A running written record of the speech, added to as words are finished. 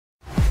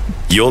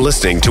You're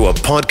listening to a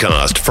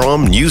podcast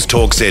from News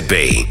Talk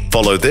ZB.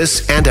 Follow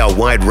this and our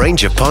wide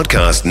range of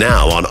podcasts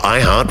now on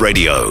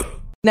iHeartRadio.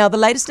 Now, the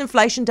latest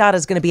inflation data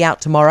is going to be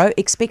out tomorrow.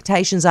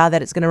 Expectations are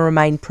that it's going to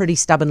remain pretty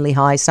stubbornly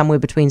high, somewhere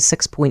between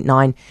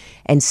 6.9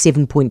 and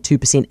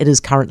 7.2%. It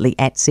is currently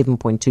at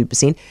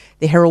 7.2%.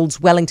 The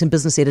Herald's Wellington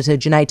business editor,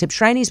 Jenee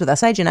Tibshraeny, is with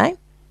us. Hey, Jenee.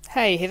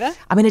 Hey, Heather.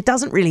 I mean, it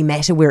doesn't really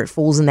matter where it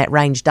falls in that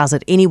range, does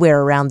it?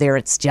 Anywhere around there,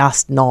 it's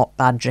just not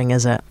budging,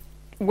 is it?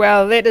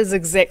 Well, that is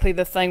exactly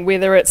the thing.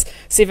 Whether it's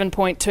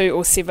 7.2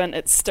 or 7,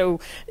 it's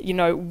still,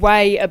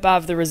 way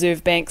above the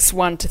Reserve Bank's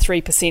 1 to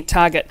 3%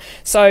 target.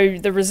 So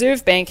the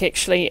Reserve Bank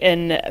actually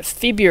in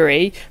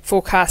February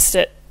forecast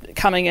it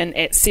coming in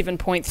at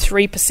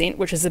 7.3%,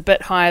 which is a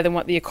bit higher than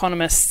what the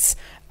economists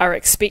are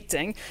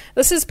expecting.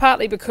 This is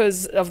partly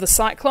because of the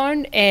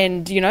cyclone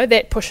and,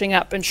 that pushing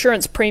up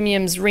insurance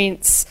premiums,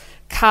 rents,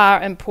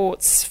 car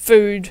imports,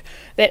 food,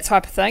 that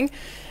type of thing.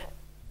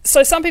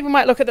 So some people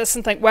might look at this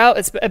and think, well,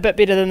 it's a bit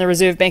better than the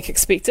Reserve Bank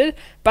expected,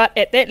 but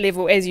at that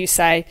level, as you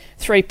say,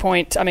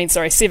 7.3,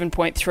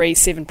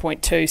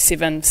 7.2,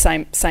 7,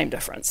 same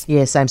difference.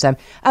 Yeah, same.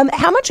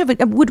 How much of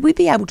it would we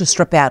be able to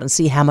strip out and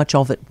see how much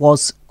of it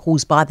was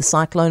caused by the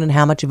cyclone and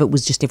how much of it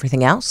was just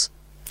everything else?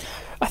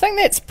 I think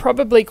that's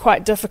probably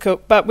quite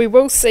difficult, but we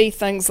will see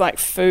things like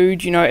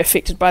food,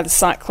 affected by the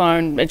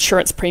cyclone,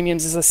 insurance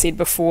premiums, as I said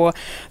before.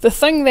 The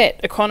thing that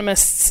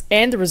economists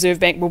and the Reserve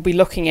Bank will be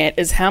looking at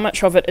is how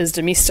much of it is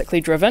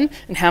domestically driven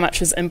and how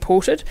much is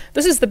imported.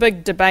 This is the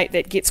big debate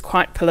that gets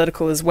quite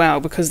political as well,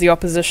 because the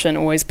opposition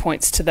always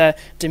points to the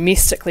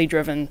domestically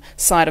driven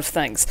side of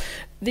things.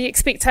 The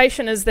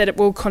expectation is that it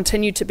will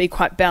continue to be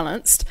quite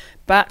balanced,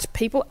 but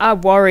people are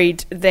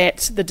worried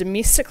that the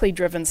domestically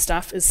driven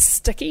stuff is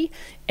sticky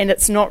and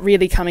it's not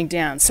really coming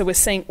down. So we're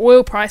seeing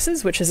oil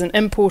prices, which is an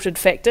imported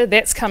factor,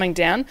 that's coming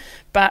down,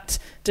 but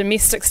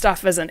domestic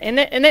stuff isn't.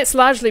 And that's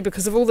largely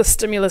because of all the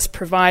stimulus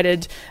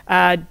provided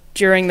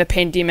during the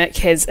pandemic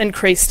has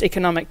increased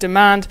economic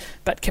demand,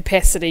 but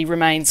capacity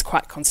remains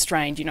quite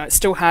constrained. It's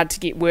still hard to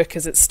get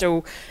workers, it's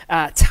still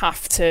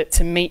tough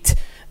to meet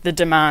the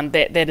demand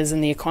that is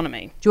in the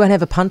economy. Do you want to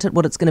have a punt at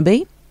what it's going to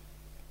be?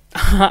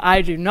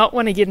 I do not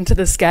want to get into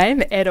this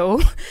game at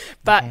all.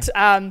 But,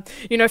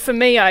 for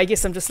me, I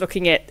guess I'm just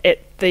looking at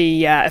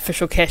the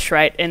official cash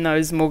rate and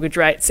those mortgage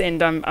rates,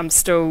 and I'm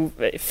still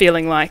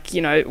feeling like,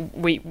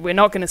 we're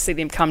not going to see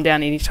them come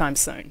down anytime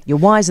soon. You're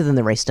wiser than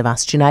the rest of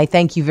us, Jenee.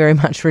 Thank you very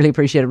much. Really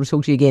appreciate it. We'll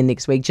talk to you again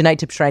next week. Jenee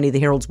Tibshraeny,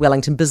 the Herald's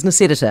Wellington business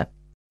editor.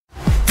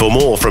 For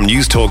more from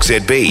News Talk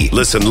ZB,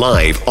 listen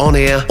live, on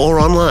air or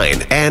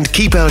online, and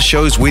keep our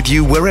shows with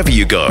you wherever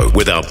you go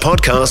with our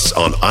podcasts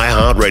on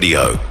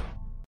iHeartRadio.